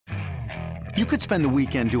You could spend the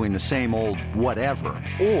weekend doing the same old whatever,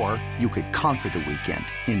 or you could conquer the weekend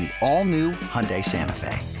in the all-new Hyundai Santa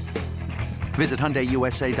Fe. Visit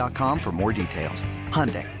HyundaiUSA.com for more details.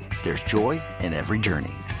 Hyundai, there's joy in every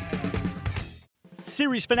journey.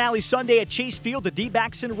 Series finale Sunday at Chase Field, the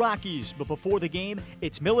D-backs and Rockies. But before the game,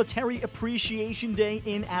 it's Military Appreciation Day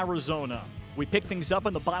in Arizona. We pick things up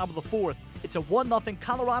in the bottom of the fourth. It's a 1-0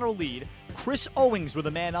 Colorado lead. Chris Owings with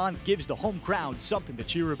a man on gives the home crowd something to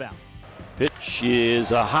cheer about. Pitch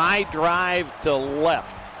is a high drive to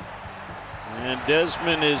left. And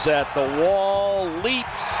Desmond is at the wall,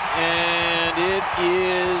 leaps, and it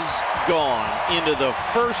is gone into the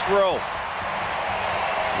first row.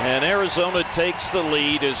 And Arizona takes the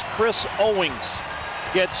lead as Chris Owings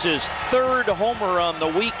gets his third homer on the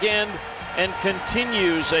weekend and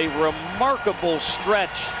continues a remarkable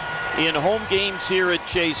stretch in home games here at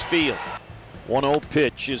Chase Field. 1-0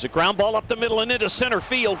 pitch is a ground ball up the middle and into center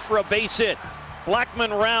field for a base hit.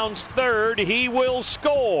 Blackmon rounds third. He will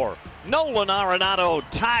score. Nolan Arenado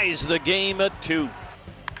ties the game at 2.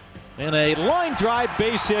 And a line drive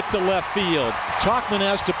base hit to left field. Tauchman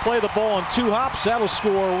has to play the ball on 2 hops. That'll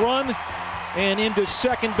score a run. And into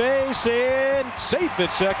second base, and safe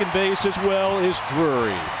at second base as well is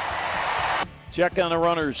Drury. Check on the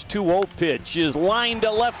runners. 2-0 pitch is lined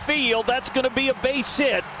to left field. That's going to be a base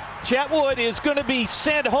hit. Chatwood is going to be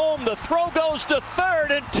sent home. The throw goes to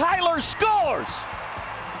third, and Tyler scores.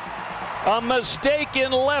 A mistake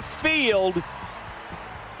in left field.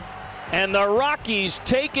 And the Rockies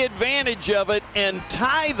take advantage of it and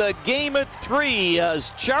tie the game at 3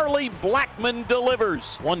 as Charlie Blackmon delivers.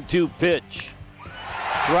 1-2 pitch.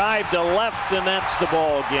 Drive to left, and that's the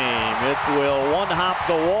ball game. It will one-hop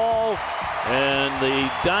the wall, and the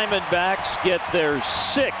Diamondbacks get their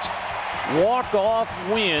 6th walk-off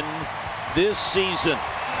win this season.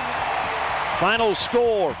 Final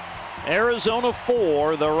score, Arizona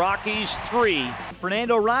 4, the Rockies 3.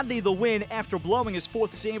 Fernando Rodney the win after blowing his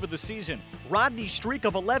 4th save of the season. Rodney's streak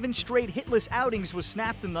of 11 straight hitless outings was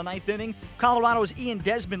snapped in the 9th inning. Colorado's Ian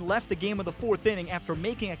Desmond left the game in the 4th inning after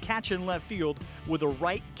making a catch in left field with a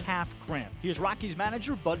right calf cramp. Here's Rockies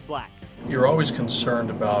manager Bud Black. You're always concerned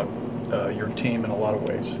about your team in a lot of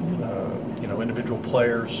ways. Individual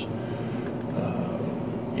players,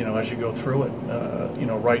 as you go through it.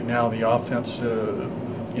 Right now the offense,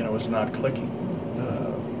 is not clicking.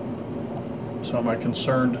 So am I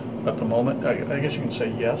concerned at the moment? I guess you can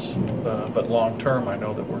say yes, but long term, I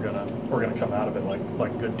know that we're gonna come out of it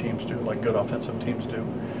like good teams do, like good offensive teams do.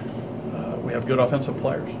 We have good offensive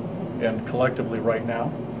players, and collectively right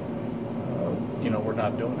now, we're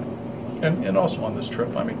not doing it. And also on this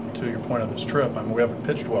trip, to your point on this trip, we haven't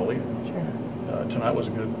pitched well either. Sure. Tonight was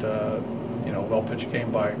a good, well pitched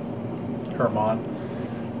game by Herman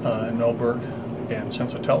and Milberg and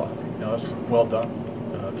Sensatella. That's well done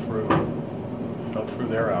through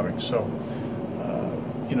their outings. So,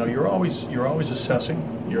 you're always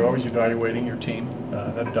assessing, you're always evaluating your team.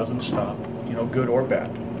 That doesn't stop, good or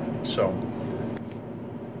bad. So,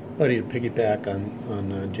 Buddy, to piggyback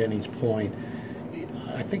on Jenny's point,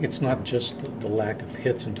 I think it's not just the lack of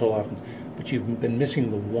hits in total offense, but you've been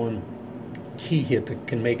missing the one key hit that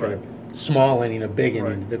can make a small inning a big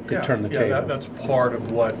inning that could turn the table. That's part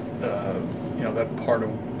of what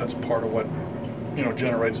that's part of what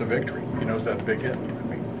generates a victory. Is that big hit.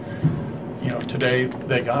 Today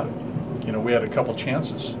they got it. We had a couple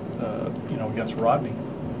chances, against Rodney,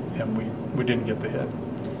 and we didn't get the hit.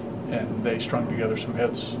 And they strung together some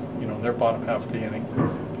hits, in their bottom half of the inning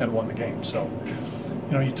and won the game. So,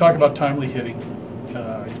 you talk about timely hitting,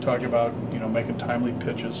 you talk about, making timely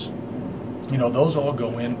pitches. Those all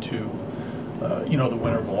go into, the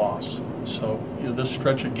win or the loss. So, this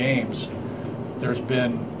stretch of games, there's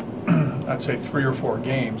been, I'd say 3 or 4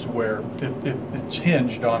 games where it's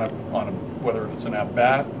hinged on whether it's an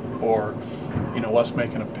at-bat or, us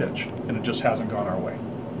making a pitch, and it just hasn't gone our way.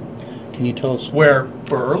 Can you tell us where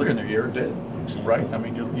earlier in the year it did, right?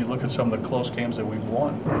 You look at some of the close games that we've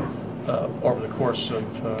won over the course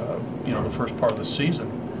of the first part of the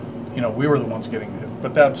season. We were the ones getting hit,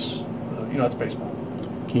 but that's that's baseball.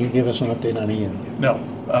 Can you give us an update on Ian? No,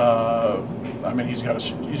 he's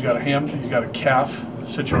got a calf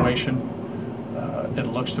situation. It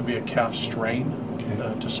looks to be a calf strain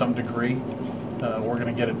to some degree. We're going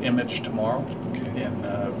to get an image tomorrow, and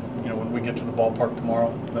when we get to the ballpark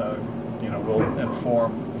tomorrow, we'll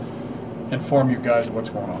inform you guys what's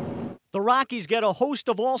going on. The Rockies get a host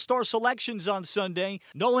of All-Star selections on Sunday.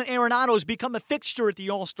 Nolan Arenado's become a fixture at the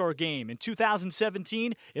All-Star game. In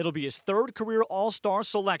 2017, it'll be his 3rd career All-Star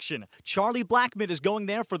selection. Charlie Blackmon is going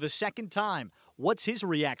there for the 2nd time. What's his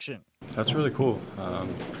reaction? That's really cool.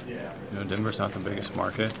 Denver's not the biggest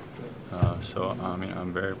market, so I mean,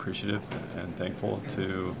 I'm very appreciative and thankful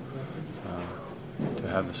to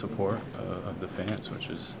have the support of the fans, which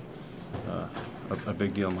is a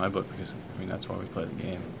big deal in my book, because I mean, that's why we play the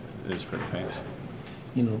game. It is for the fans.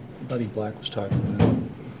 You know, Buddy Black was talking about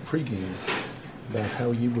pregame about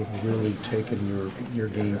how you have really taken your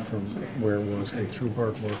game from where it was, and through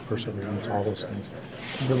hard work, perseverance, all those things,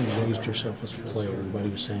 you really raised yourself as a player. Everybody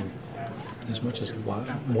was saying, as much as a lot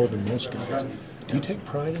more than most guys. Do you take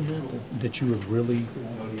pride in that you have really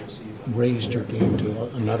raised your game to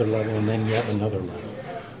another level and then yet another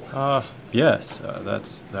level? Yes,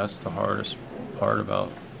 that's the hardest part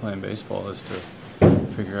about playing baseball, is to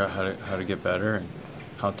figure out how to get better and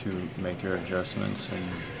how to make your adjustments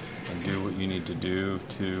and do what you need to do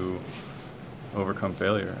to overcome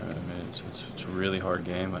failure. I mean, it's a really hard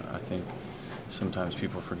game. I think sometimes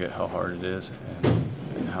people forget how hard it is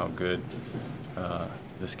and how good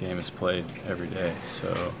this game is played every day.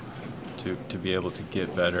 So to be able to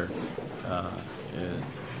get better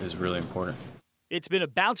is really important. It's been a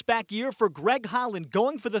bounce-back year for Greg Holland,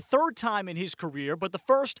 going for the third time in his career, but the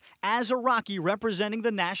first as a Rocky representing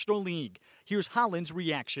the National League. Here's Holland's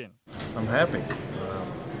reaction. I'm happy.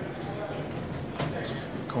 It's a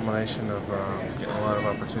culmination of getting a lot of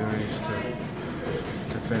opportunities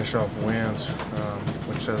to finish off wins,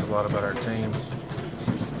 which says a lot about our team.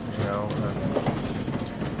 You know,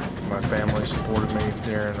 my family supported me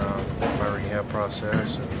during my rehab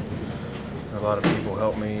process, and a lot of people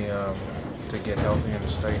helped me to get healthy and to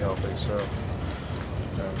stay healthy. So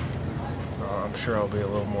I'm sure I'll be a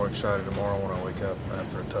little more excited tomorrow when I wake up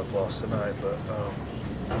after a tough loss tonight. But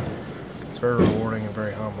it's very rewarding and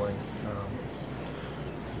very humbling.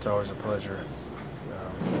 It's always a pleasure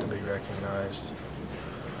to be recognized.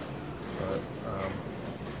 But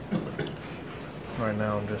right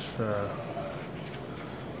now I'm just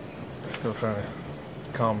still trying to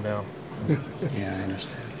calm down. Yeah, I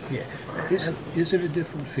understand. Yeah, is it a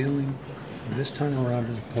different feeling this time around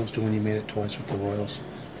as opposed to when you made it twice with the Royals,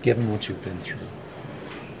 given what you've been through?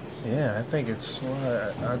 Yeah, I think it's.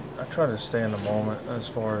 Well, I try to stay in the moment as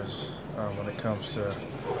far as when it comes to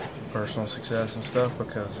personal success and stuff,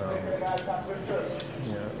 because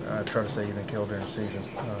you know, I try to stay even killed during the season.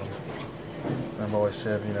 I've always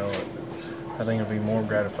said, you know, I think it'll be more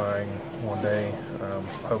gratifying one day,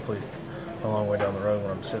 hopefully a long way down the road,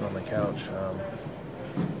 when I'm sitting on the couch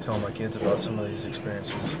telling my kids about some of these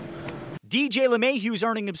experiences. DJ LeMahieu's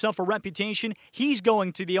earning himself a reputation. He's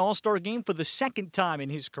going to the All-Star game for the second time in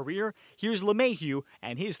his career. Here's LeMahieu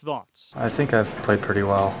and his thoughts. I think I've played pretty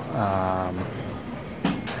well,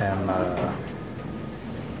 and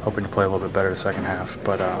hoping to play a little bit better the second half.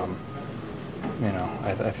 But you know,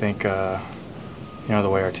 I think you know, the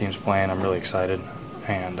way our team's playing, I'm really excited,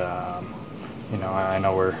 and you know, I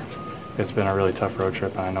know it's been a really tough road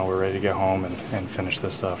trip, and I know we're ready to get home and finish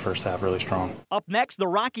this first half really strong. Up next, the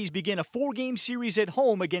Rockies begin a 4-game series at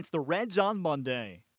home against the Reds on Monday.